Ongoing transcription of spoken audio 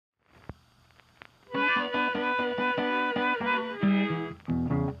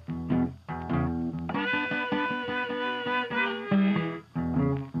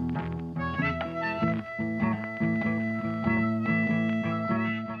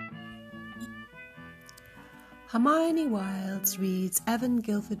Hermione Wilds reads Evan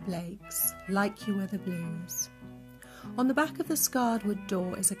Guilford-Blake's Like You Were the Blues. On the back of the scarred wood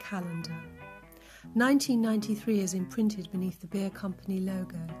door is a calendar. 1993 is imprinted beneath the beer company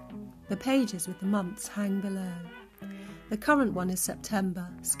logo. The pages with the months hang below. The current one is September.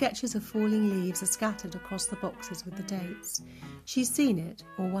 Sketches of falling leaves are scattered across the boxes with the dates. She's seen it,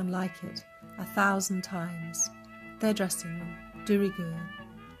 or one like it, 1,000 times. Their dressing room, de rigueur.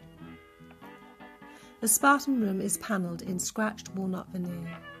 The Spartan room is panelled in scratched walnut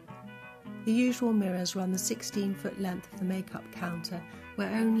veneer. The usual mirrors run the 16-foot length of the makeup counter,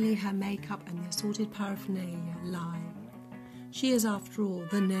 where only her makeup and the assorted paraphernalia lie. She is, after all,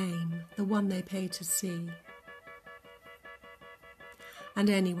 the name, the one they pay to see. And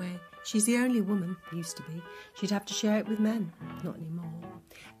anyway, she's the only woman, used to be, she'd have to share it with men. Not anymore.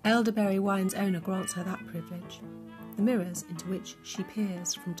 Elderberry Wine's owner grants her that privilege. The mirrors into which she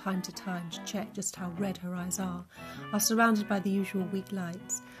peers from time to time to check just how red her eyes are surrounded by the usual weak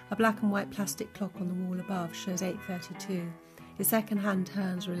lights. A black and white plastic clock on the wall above shows 8:32. His second hand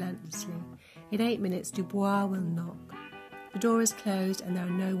turns relentlessly. In 8 minutes, Dubois will knock. The door is closed and there are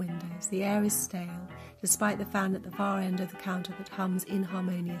no windows. The air is stale, despite the fan at the far end of the counter that hums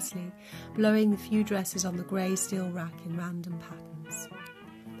inharmoniously, blowing the few dresses on the grey steel rack in random patterns.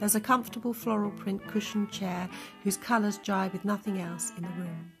 There's a comfortable floral print cushioned chair whose colours jibe with nothing else in the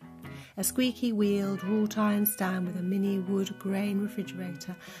room. A squeaky wheeled wrought iron stand with a mini wood grain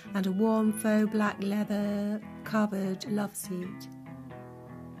refrigerator and a warm faux black leather covered love seat.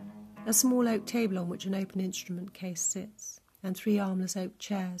 A small oak table on which an open instrument case sits, and 3 armless oak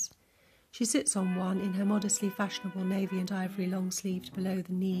chairs. She sits on one in her modestly fashionable navy and ivory long-sleeved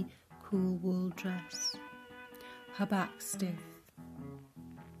below-the-knee cool wool dress. Her back stiff.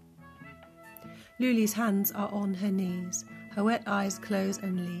 Luli's hands are on her knees. Her wet eyes close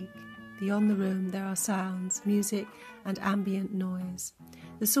and leak. Beyond the room there are sounds, music and ambient noise.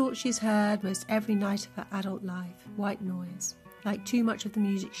 The sort she's heard most every night of her adult life, white noise, like too much of the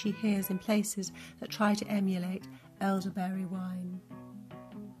music she hears in places that try to emulate elderberry wine.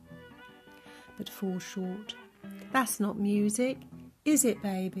 But fall short. That's not music, is it,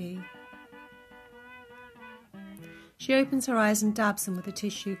 baby? She opens her eyes and dabs them with a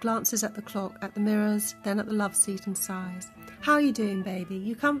tissue, glances at the clock, at the mirrors, then at the love seat and sighs. How are you doing, baby?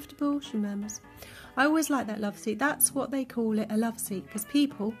 You comfortable? She murmurs. I always like that love seat. That's what they call it, a love seat, because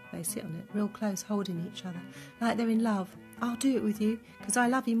people, they sit on it real close, holding each other, like they're in love. I'll do it with you, because I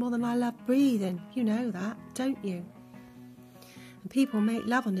love you more than I love breathing. You know that, don't you? And people make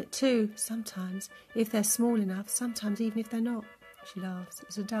love on it too, sometimes, if they're small enough, sometimes even if they're not. She laughs.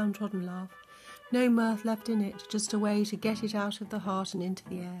 It's a downtrodden laugh. No mirth left in it, just a way to get it out of the heart and into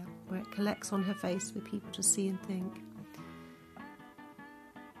the air, where it collects on her face for people to see and think.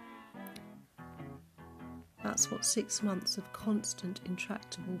 That's what 6 months of constant,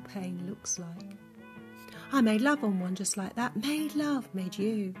 intractable pain looks like. I made love on one just like that. Made love. Made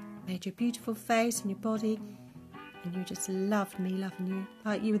you. Made your beautiful face and your body. And you just loved me loving you.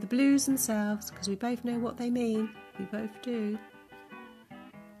 Like you were the blues themselves, because we both know what they mean. We both do.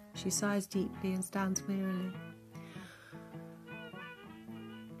 She sighs deeply and stands wearily.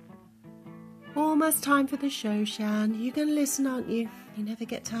 Almost time for the show, Shan. You're going to listen, aren't you? You never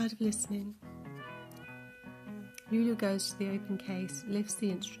get tired of listening. Lulu goes to the open case, lifts the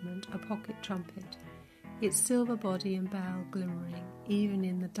instrument, a pocket trumpet, its silver body and bell glimmering, even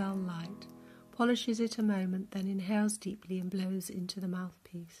in the dull light, polishes it a moment, then inhales deeply and blows into the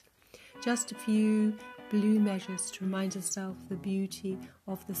mouthpiece. Just a few blue measures to remind herself the beauty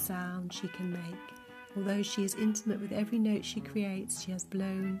of the sound she can make. Although she is intimate with every note she creates, she has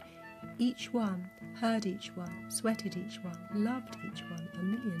blown each one, heard each one, sweated each one, loved each one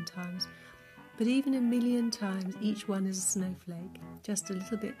 1,000,000 times. But even 1,000,000 times, each one is a snowflake, just a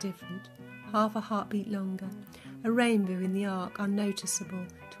little bit different, half a heartbeat longer, a rainbow in the arc unnoticeable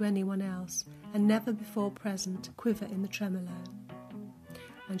to anyone else, and never before present, quiver in the tremolo.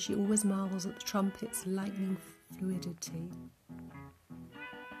 And she always marvels at the trumpet's lightning fluidity.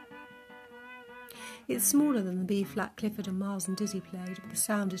 It's smaller than the B-flat Clifford and Miles and Dizzy played, but the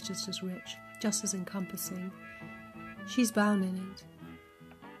sound is just as rich, just as encompassing. She's bound in it.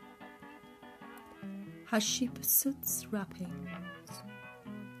 Hatshepsut's wrappings.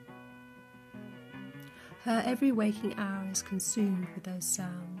 Her every waking hour is consumed with those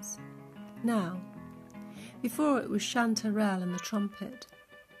sounds. Now, before it was chanterelle and the trumpet.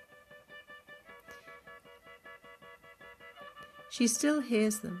 She still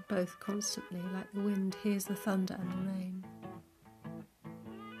hears them, both constantly, like the wind hears the thunder and the rain.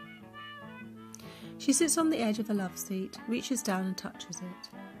 She sits on the edge of the love seat, reaches down and touches it.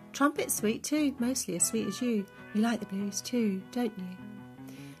 Trumpet's sweet too, mostly as sweet as you. You like the blues too, don't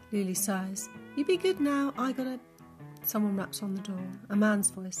you? Lily sighs. You be good now, I gotta... Someone raps on the door. A man's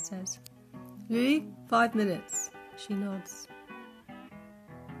voice says, Lily, 5 minutes. She nods.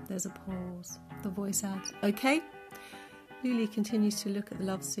 There's a pause. The voice adds, okay? Lily continues to look at the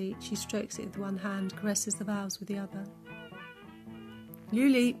love seat. She strokes it with one hand, caresses the valves with the other.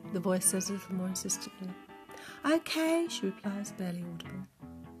 Lily, the voice says a little more insistently. Okay, she replies, barely audible.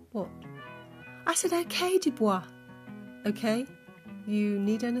 What? I said okay, Dubois. Okay? You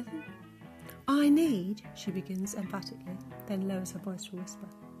need anything? I need, she begins emphatically, then lowers her voice to a whisper.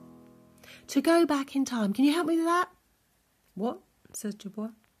 To go back in time. Can you help me with that? What? Says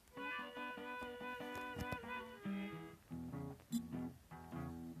Dubois.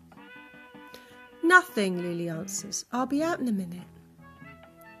 Nothing, Lily answers. I'll be out in a minute.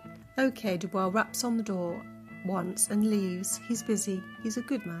 Okay, Dubois raps on the door once and leaves. He's busy. He's a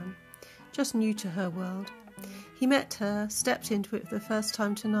good man. Just new to her world. He met her, stepped into it for the first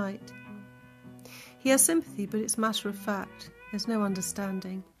time tonight. He has sympathy, but it's matter of fact. There's no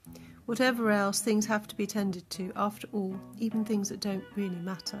understanding. Whatever else, things have to be tended to. After all, even things that don't really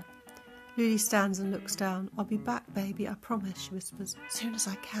matter. Lily stands and looks down. I'll be back, baby, I promise, she whispers, as soon as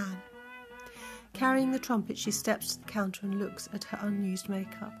I can. Carrying the trumpet, she steps to the counter and looks at her unused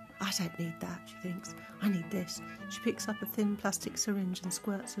makeup. I don't need that, she thinks. I need this. She picks up a thin plastic syringe and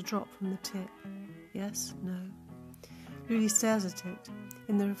squirts a drop from the tip. Yes, no. Lily stares at it.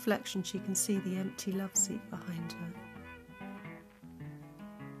 In the reflection, she can see the empty love seat behind her.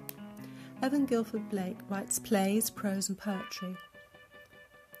 Evan Guilford-Blake writes plays, prose and poetry.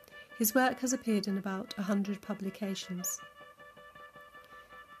 His work has appeared in about 100 publications.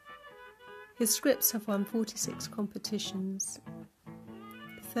 His scripts have won 46 competitions.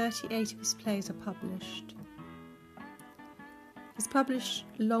 38 of his plays are published. His published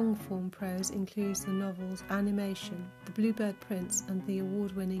long-form prose includes the novels Animation, The Bluebird Prince and the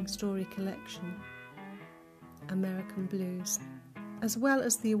award-winning story collection American Blues, as well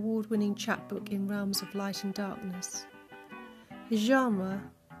as the award-winning chapbook In Realms of Light and Darkness. His genre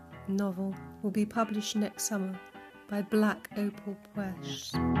novel will be published next summer by Black Opal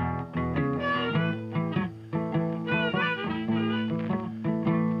Press.